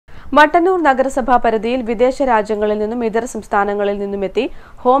മട്ടന്നൂർ നഗരസഭാ പരിധിയിൽ വിദേശ രാജ്യങ്ങളിൽ നിന്നും ഇതര സംസ്ഥാനങ്ങളിൽ നിന്നുമെത്തി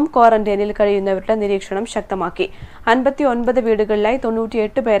ഹോം ക്വാറന്റൈനിൽ കഴിയുന്നവരുടെ നിരീക്ഷണം ശക്തമാക്കി. 59 വീടുകളിലായി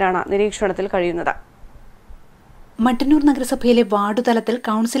 98 പേരാണ് നിരീക്ഷണത്തിൽ കഴിയുന്നത്. മട്ടന്നൂർ നഗരസഭയിലെ വാർഡുതലത്തിൽ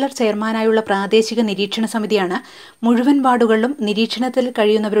കൌൺസിലർ ചെയർമാനായുള്ള പ്രാദേശിക നിരീക്ഷണ സമിതിയാണ് മുഴുവൻ വാർഡുകളിലും നിരീക്ഷണത്തിൽ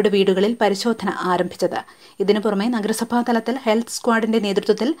കഴിയുന്നവരുടെ വീടുകളിൽ പരിശോധന ആരംഭിച്ചത്. ഇതിനു പുറമെ നഗരസഭാ തലത്തിൽ ഹെൽത്ത് സ്ക്വാഡിന്റെ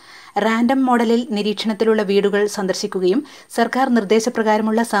നേതൃത്വത്തിൽ റാൻഡം മോഡലിൽ നിരീക്ഷണത്തിലുള്ള വീടുകൾ സന്ദർശിക്കുകയും സർക്കാർ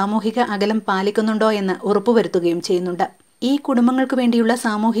നിർദ്ദേശപ്രകാരമുള്ള സാമൂഹിക അകലം പാലിക്കുന്നുണ്ടോ എന്ന് ഉറപ്പുവരുത്തുകയും ചെയ്യുന്നുണ്ട്. ഈ കുടുംബങ്ങൾക്ക് വേണ്ടിയുള്ള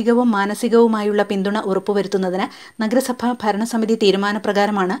സാമൂഹികവും മാനസികവുമായുള്ള പിന്തുണ ഉറപ്പുവരുത്തുന്നതിന് നഗരസഭാ ഭരണസമിതി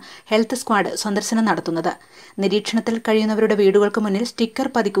തീരുമാനപ്രകാരമാണ് ഹെൽത്ത് സ്ക്വാഡ് സന്ദർശനം നടത്തുന്നത്. നിരീക്ഷണത്തിൽ കഴിയുന്നവരുടെ വീടുകൾക്ക് മുന്നിൽ സ്റ്റിക്കർ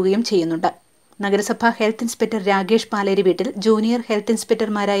പതിക്കുകയും ചെയ്യുന്നുണ്ട്. നഗരസഭാ ഹെൽത്ത് ഇൻസ്പെക്ടർ രാകേഷ് പാലേരി വീട്ടിൽ junior health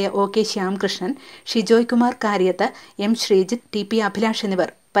ഇൻസ്പെക്ടർമാരായ OK Shyamkrishnan, Shijoy Kumar കാര്യത്ത്, M Sreejith, TP Abhilash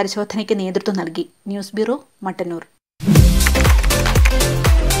എന്നിവർ പരിശോധനയ്ക്ക് നേതൃത്വം നൽകി. News bureau, Mattannur.